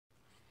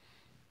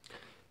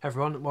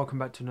Everyone, welcome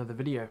back to another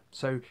video.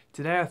 So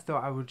today I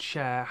thought I would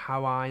share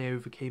how I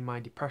overcame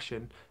my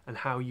depression and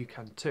how you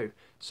can too.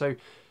 So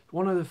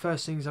one of the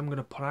first things I'm going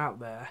to put out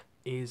there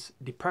is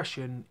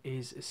depression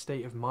is a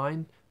state of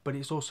mind, but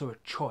it's also a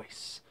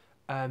choice.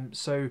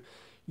 So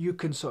you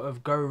can sort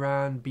of go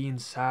around being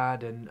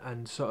sad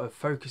and sort of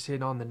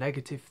focusing on the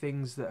negative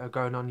things that are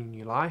going on in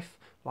your life,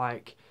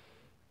 like,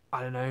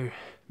 I don't know,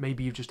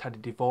 maybe you've just had a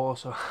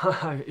divorce or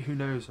who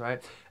knows,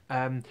 right?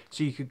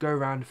 So you could go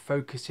around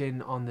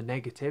focusing on the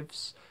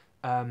negatives,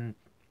 and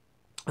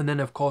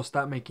then of course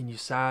that making you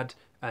sad,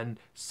 and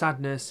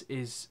sadness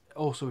is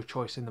also a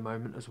choice in the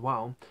moment as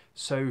well.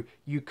 So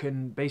you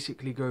can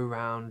basically go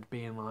around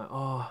being like,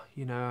 oh,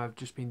 you know, I've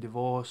just been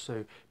divorced,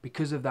 so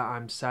because of that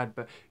I'm sad.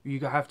 But you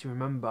have to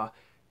remember,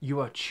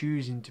 you are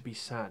choosing to be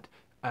sad.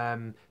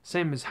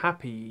 Same as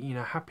happy, you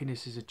know,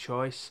 happiness is a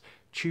choice.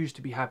 Choose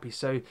to be happy.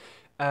 So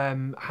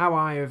how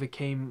I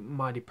overcame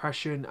my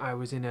depression, I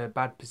was in a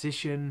bad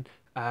position.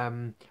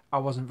 I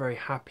wasn't very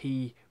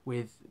happy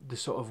with the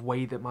sort of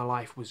way that my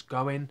life was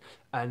going,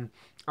 and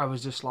I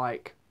was just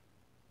like,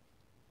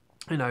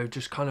 you know,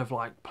 just kind of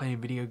like playing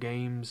video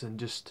games and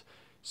just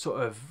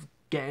sort of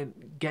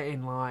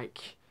getting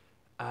like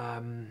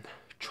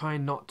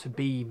trying not to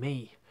be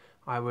me.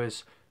 I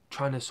was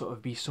trying to sort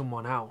of be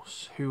someone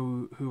else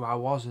who I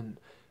wasn't,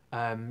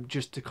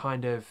 just to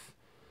kind of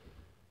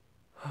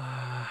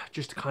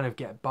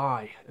get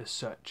by as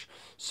such.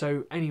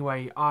 So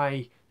anyway,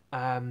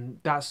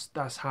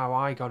 that's how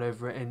I got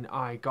over it, and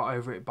I got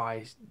over it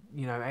by,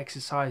 you know,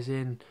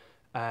 exercising,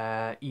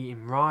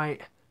 eating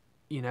right,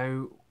 you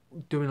know,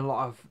 doing a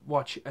lot of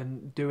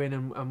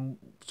and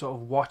sort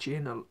of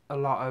watching a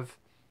lot of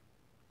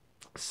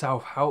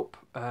self-help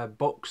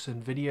books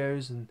and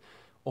videos and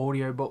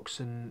audio books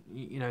and,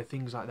 you know,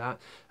 things like that.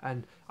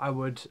 And I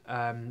would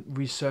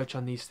research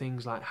on these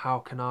things like, how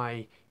can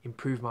I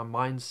improve my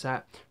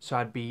mindset? So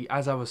I'd be,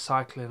 as I was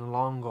cycling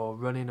along or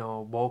running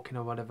or walking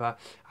or whatever,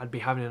 I'd be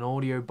having an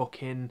audio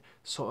book in,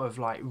 sort of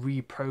like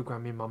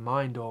reprogramming my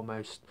mind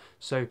almost.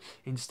 So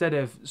instead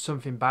of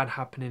something bad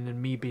happening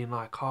and me being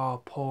like,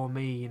 oh, poor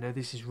me, you know,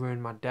 this has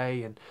ruined my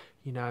day, and,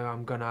 you know,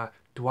 I'm gonna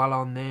dwell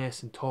on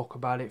this and talk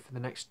about it for the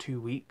next 2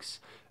 weeks,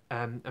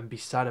 and be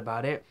sad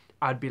about it,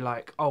 I'd be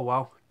like, oh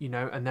well, you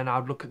know, and then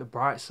I'd look at the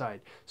bright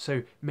side.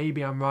 So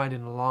maybe I'm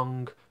riding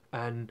along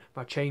and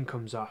my chain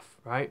comes off,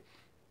 right?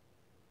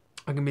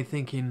 I can be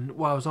thinking,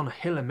 well, I was on a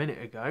hill a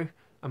minute ago.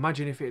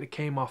 Imagine if it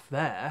came off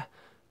there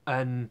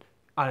and,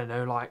 I don't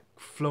know, like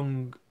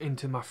flung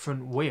into my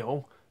front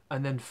wheel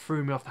and then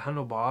threw me off the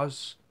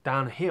handlebars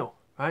down a hill,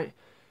 right?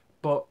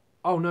 But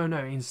oh no,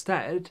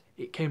 instead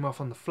it came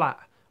off on the flat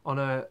on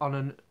a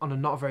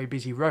not very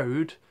busy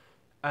road,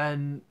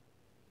 and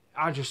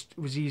I just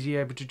was easily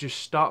able to just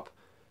stop,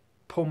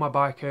 pull my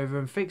bike over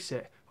and fix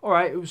it.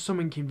 Alright, it was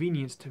some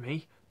inconvenience to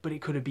me, but it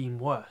could have been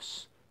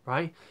worse,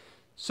 right?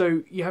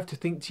 So you have to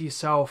think to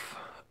yourself,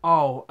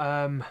 oh,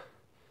 I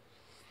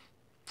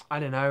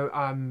don't know,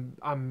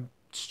 I'm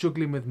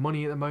struggling with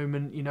money at the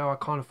moment, you know, I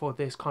can't afford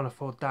this, can't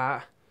afford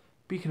that.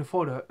 But you can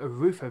afford a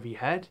roof over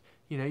your head,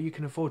 you know, you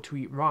can afford to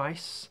eat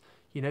rice,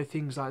 you know,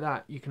 things like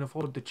that. You can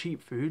afford the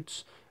cheap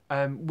foods,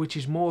 which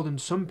is more than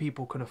some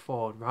people can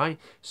afford, right?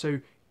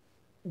 So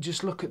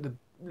just look at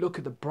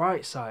the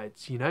bright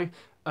sides, you know.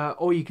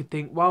 Or you could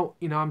think, well,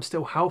 you know, I'm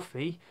still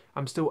healthy,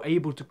 I'm still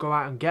able to go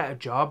out and get a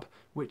job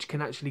which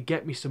can actually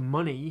get me some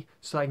money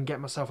so I can get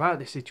myself out of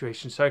this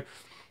situation. So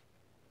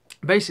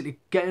basically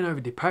getting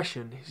over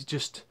depression is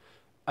just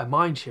a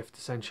mind shift.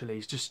 Essentially,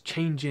 it's just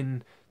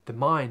changing the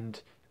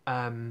mind,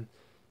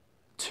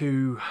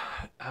 to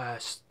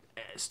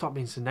stop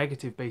being so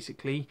negative,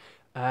 basically,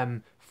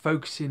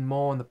 focusing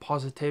more on the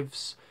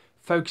positives,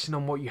 focusing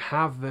on what you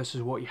have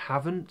versus what you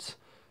haven't.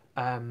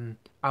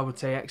 I would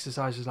say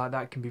exercises like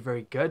that can be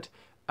very good.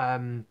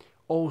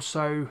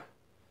 Also,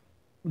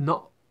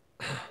 not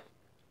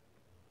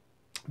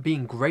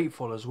being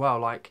grateful as well,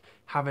 like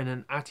having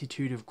an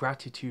attitude of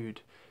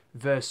gratitude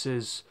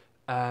versus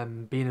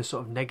being a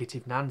sort of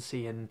negative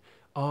Nancy and,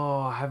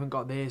 oh, I haven't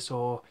got this,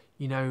 or,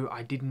 you know,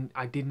 I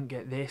didn't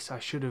get this, I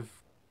should have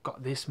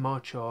got this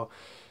much, or,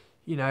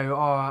 you know,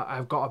 oh,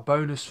 I've got a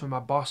bonus from my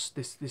boss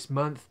this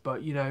month,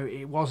 but, you know,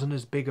 it wasn't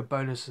as big a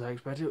bonus as I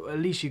expected. At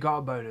least you got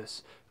a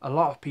bonus. A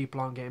lot of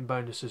people aren't getting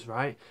bonuses,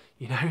 right?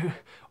 You know,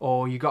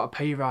 or you got a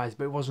pay rise,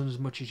 but it wasn't as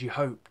much as you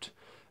hoped.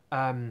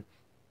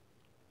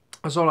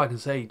 That's all I can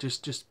say.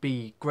 Just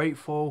be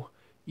grateful,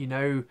 you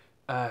know,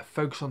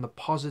 focus on the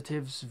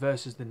positives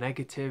versus the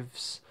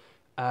negatives.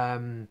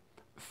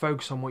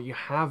 Focus on what you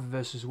have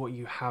versus what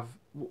you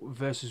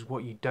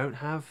don't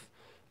have.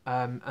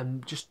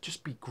 And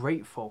just be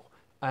grateful.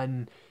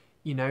 And,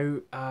 you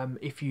know,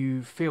 if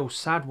you feel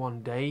sad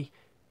one day,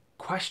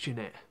 question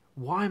it.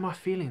 Why am I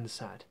feeling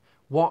sad?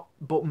 But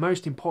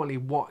most importantly,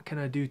 what can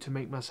I do to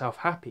make myself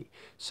happy?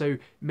 So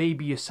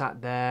maybe you're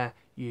sat there,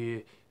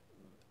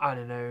 I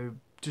don't know,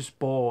 just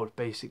bored,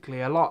 basically.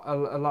 A lot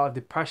of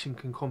depression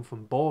can come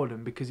from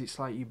boredom, because it's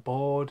like you're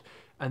bored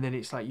and then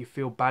it's like you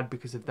feel bad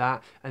because of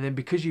that, and then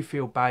because you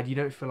feel bad, you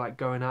don't feel like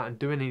going out and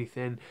doing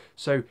anything.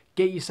 So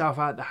get yourself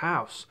out of the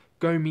house,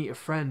 go meet a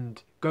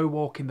friend, go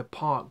walk in the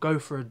park, go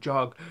for a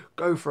jog,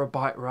 go for a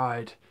bike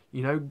ride,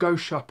 you know, go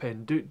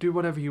shopping, do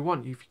whatever you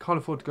want. If you can't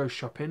afford to go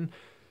shopping,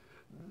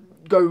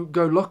 go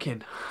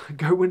looking,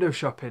 go window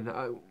shopping,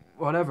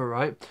 whatever,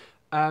 right?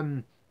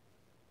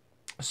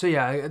 So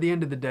yeah, at the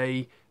end of the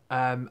day,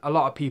 a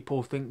lot of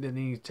people think they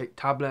need to take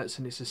tablets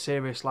and it's a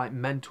serious like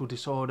mental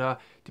disorder.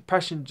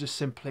 Depression just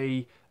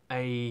simply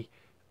a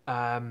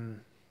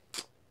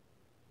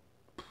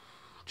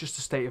just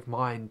a state of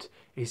mind.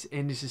 It's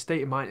a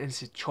state of mind, and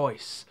it's a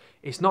choice.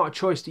 It's not a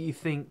choice that you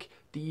think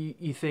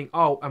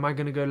oh, am I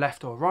going to go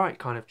left or right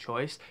kind of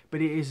choice,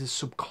 but it is a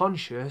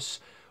subconscious,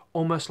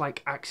 almost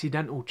like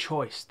accidental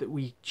choice that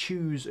we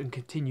choose and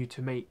continue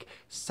to make.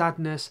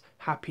 Sadness,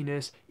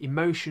 happiness,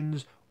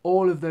 emotions,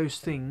 all of those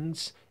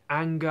things,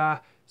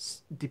 anger,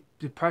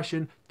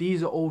 depression,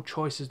 these are all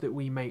choices that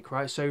we make,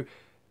 right? So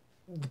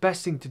the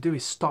best thing to do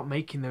is stop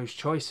making those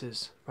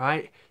choices,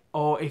 right?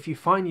 Or if you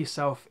find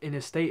yourself in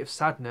a state of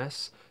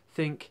sadness,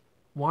 think,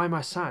 why am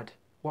I sad?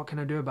 What can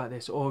I do about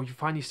this? Or if you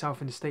find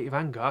yourself in a state of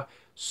anger,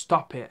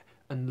 stop it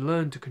and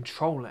learn to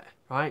control it,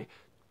 right?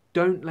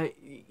 Don't let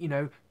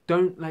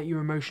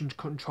your emotions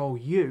control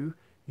you.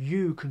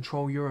 You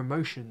control your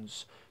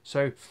emotions.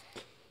 So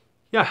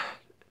yeah,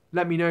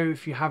 let me know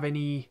if you have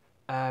any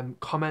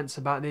comments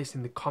about this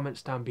in the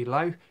comments down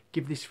below.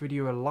 Give this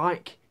video a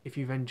like if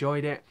you've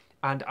enjoyed it,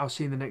 and I'll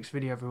see you in the next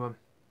video, everyone.